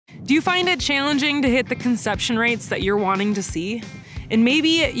Do you find it challenging to hit the conception rates that you're wanting to see? And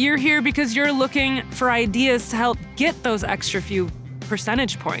maybe you're here because you're looking for ideas to help get those extra few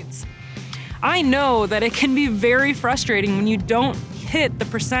percentage points. I know that it can be very frustrating when you don't hit the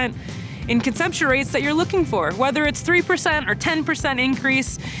percent in conception rates that you're looking for. Whether it's 3% or 10%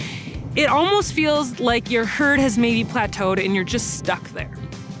 increase, it almost feels like your herd has maybe plateaued and you're just stuck there.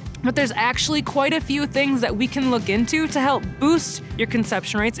 But there's actually quite a few things that we can look into to help boost your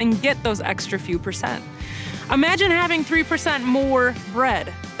conception rates and get those extra few percent. Imagine having 3% more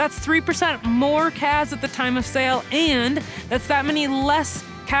bred. That's 3% more calves at the time of sale, and that's that many less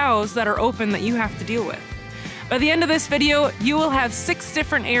cows that are open that you have to deal with. By the end of this video, you will have 6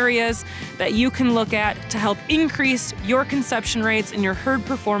 different areas that you can look at to help increase your conception rates and your herd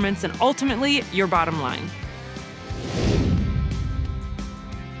performance and ultimately your bottom line.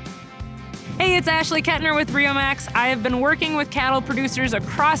 Hey, it's Ashley Kettner with Riomax. I have been working with cattle producers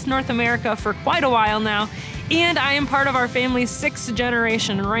across North America for quite a while now, and I am part of our family's 6th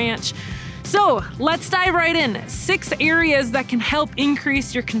generation ranch. So let's dive right in. 6 areas that can help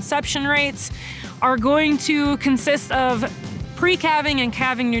increase your conception rates are going to consist of pre-calving and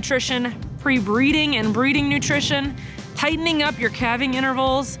calving nutrition, pre-breeding and breeding nutrition, tightening up your calving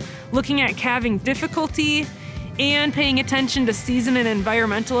intervals, looking at calving difficulty, and paying attention to season and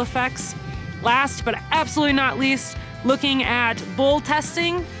environmental effects. Last but absolutely not least, looking at bull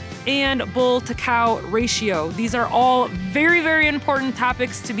testing and bull to cow ratio. These are all very, very important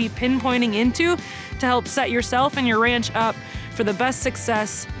topics to be pinpointing into to help set yourself and your ranch up for the best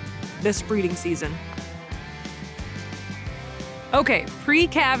success this breeding season. Okay,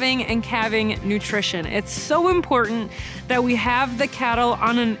 pre-calving and calving nutrition. It's so important that we have the cattle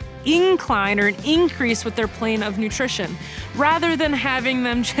on an incline or an increase with their plane of nutrition rather than having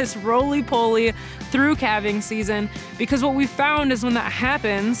them just roly-poly through calving season, because what we found is when that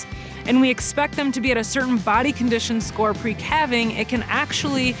happens and we expect them to be at a certain body condition score pre-calving, it can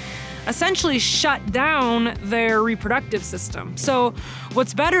actually essentially shut down their reproductive system. So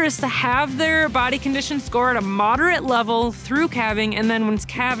what's better is to have their body condition score at a moderate level through calving, and then once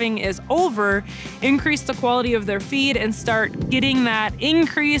calving is over, increase the quality of their feed and start getting that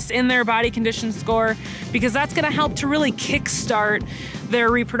increase in their body condition score, because that's gonna help to really kickstart their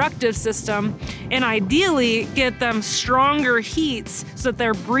reproductive system and ideally get them stronger heats so that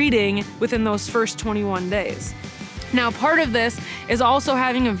they're breeding within those first 21 days. Now, part of this is also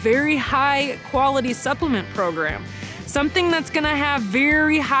having a very high quality supplement program. Something that's gonna have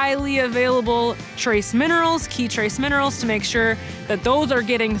very highly available trace minerals, key trace minerals, to make sure that those are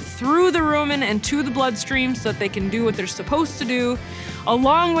getting through the rumen and to the bloodstream so that they can do what they're supposed to do,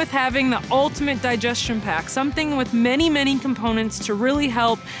 along with having the ultimate digestion pack, something with many, many components to really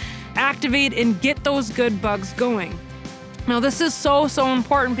help activate and get those good bugs going. Now, this is so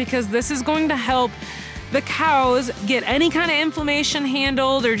important because this is going to help the cows get any kind of inflammation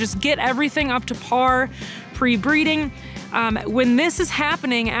handled or just get everything up to par pre-breeding. When this is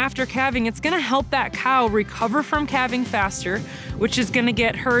happening after calving, it's gonna help that cow recover from calving faster, which is gonna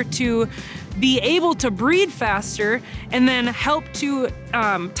get her to be able to breed faster and then help to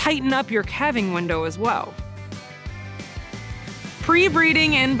tighten up your calving window as well.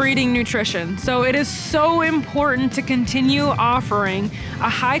 Pre-breeding and breeding nutrition. So it is so important to continue offering a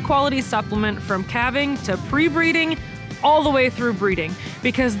high quality supplement from calving to pre-breeding all the way through breeding,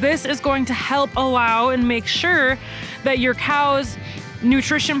 because this is going to help allow and make sure that your cow's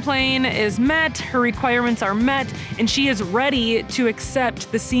nutrition plan is met, her requirements are met, and she is ready to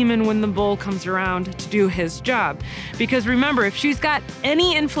accept the semen when the bull comes around to do his job. Because remember, if she's got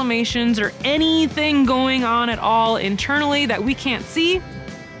any inflammations or anything going on at all internally that we can't see,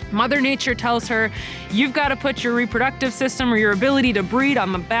 Mother Nature tells her, you've got to put your reproductive system or your ability to breed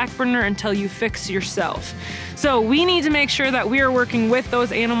on the back burner until you fix yourself. So we need to make sure that we are working with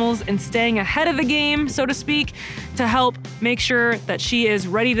those animals and staying ahead of the game, so to speak, to help make sure that she is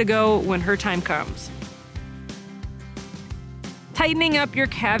ready to go when her time comes. Tightening up your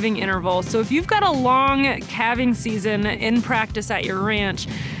calving interval. So if you've got a long calving season in practice at your ranch,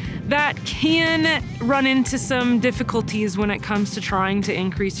 that can run into some difficulties when it comes to trying to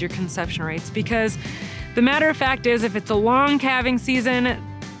increase your conception rates, because the matter of fact is, if it's a long calving season,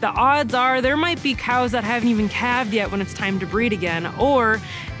 the odds are there might be cows that haven't even calved yet when it's time to breed again, or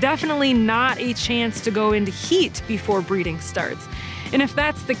definitely not a chance to go into heat before breeding starts. And if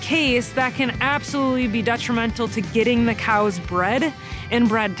that's the case, that can absolutely be detrimental to getting the cows bred and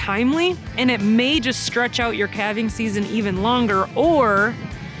bred timely, and it may just stretch out your calving season even longer, or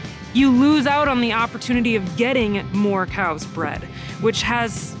you lose out on the opportunity of getting more cows bred, which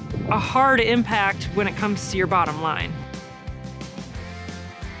has a hard impact when it comes to your bottom line.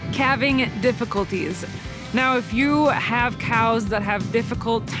 Calving difficulties. Now, if you have cows that have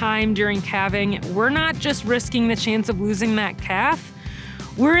difficult time during calving, we're not just risking the chance of losing that calf,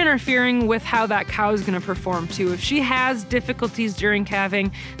 we're interfering with how that cow is going to perform too. If she has difficulties during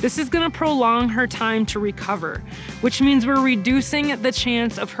calving, this is going to prolong her time to recover, which means we're reducing the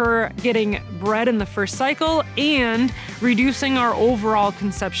chance of her getting bred in the first cycle and reducing our overall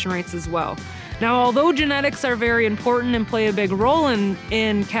conception rates as well. Now, although genetics are very important and play a big role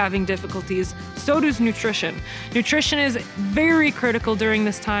in calving difficulties, so does nutrition. Nutrition is very critical during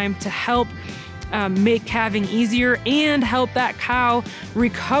this time to help make calving easier and help that cow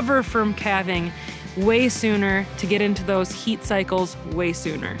recover from calving way sooner to get into those heat cycles way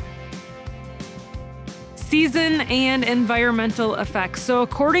sooner. Season and environmental effects. So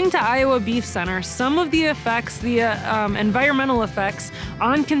according to Iowa Beef Center, some of the effects, the environmental effects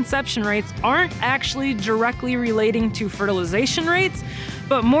on conception rates aren't actually directly relating to fertilization rates,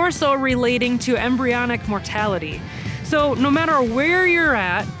 but more so relating to embryonic mortality. So no matter where you're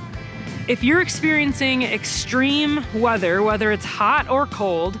at, if you're experiencing extreme weather, whether it's hot or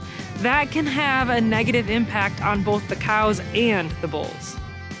cold, that can have a negative impact on both the cows and the bulls.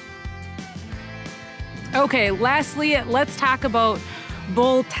 Okay, lastly, let's talk about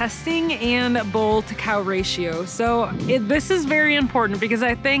bull testing and bull to cow ratio. So this is very important because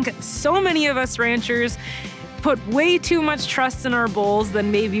I think so many of us ranchers put way too much trust in our bulls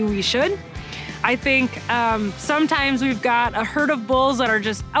than maybe we should. I think sometimes we've got a herd of bulls that are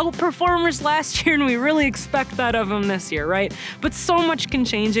just outperformers last year and we really expect that of them this year, right? But so much can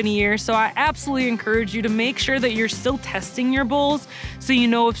change in a year, so I absolutely encourage you to make sure that you're still testing your bulls so you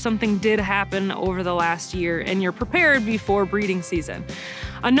know if something did happen over the last year and you're prepared before breeding season.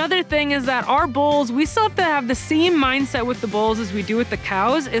 Another thing is that our bulls, we still have to have the same mindset with the bulls as we do with the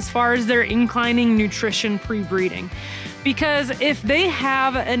cows as far as their inclining nutrition pre-breeding. Because if they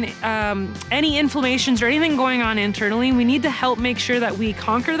have any inflammations or anything going on internally, we need to help make sure that we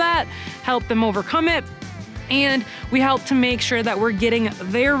conquer that, help them overcome it, and we help to make sure that we're getting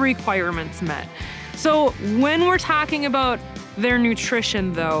their requirements met. So when we're talking about their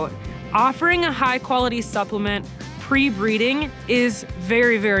nutrition though, offering a high quality supplement pre-breeding is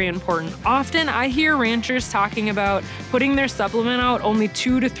very, very important. Often I hear ranchers talking about putting their supplement out only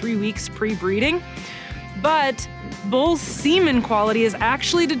 2 to 3 weeks pre-breeding, but bull's semen quality is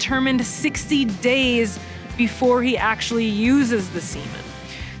actually determined 60 days before he actually uses the semen.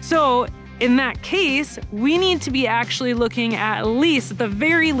 So in that case, we need to be actually looking at least, at the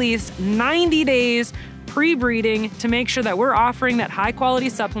very least, 90 days pre-breeding to make sure that we're offering that high quality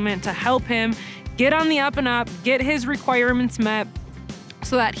supplement to help him get on the up and up, get his requirements met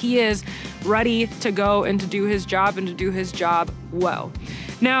so that he is ready to go and to do his job and to do his job well.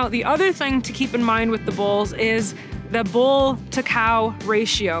 Now, the other thing to keep in mind with the bulls is the bull to cow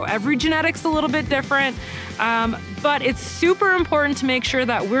ratio. Every genetic's a little bit different, but it's super important to make sure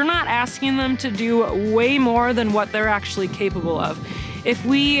that we're not asking them to do way more than what they're actually capable of. If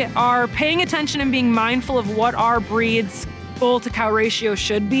we are paying attention and being mindful of what our breed's bull to cow ratio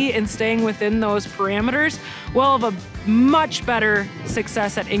should be and staying within those parameters, we'll have a much better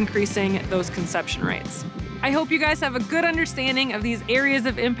success at increasing those conception rates. I hope you guys have a good understanding of these areas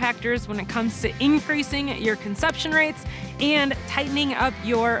of impactors when it comes to increasing your conception rates and tightening up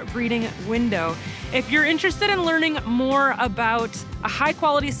your breeding window. If you're interested in learning more about a high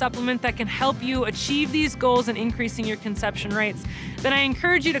quality supplement that can help you achieve these goals and increasing your conception rates, then I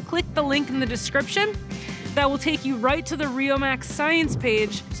encourage you to click the link in the description. That will take you right to the Riomax science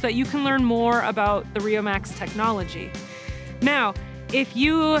page so that you can learn more about the Riomax technology. Now, if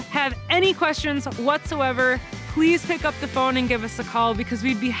you have any questions whatsoever, please pick up the phone and give us a call because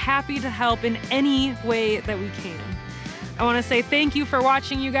we'd be happy to help in any way that we can. I want to say thank you for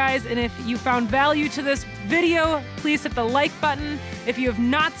watching, you guys, and if you found value to this video, please hit the like button. If you have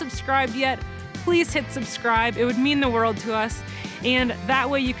not subscribed yet, please hit subscribe. It would mean the world to us, and that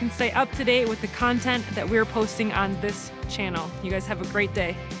way you can stay up to date with the content that we're posting on this channel. You guys have a great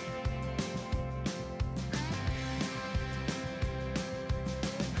day.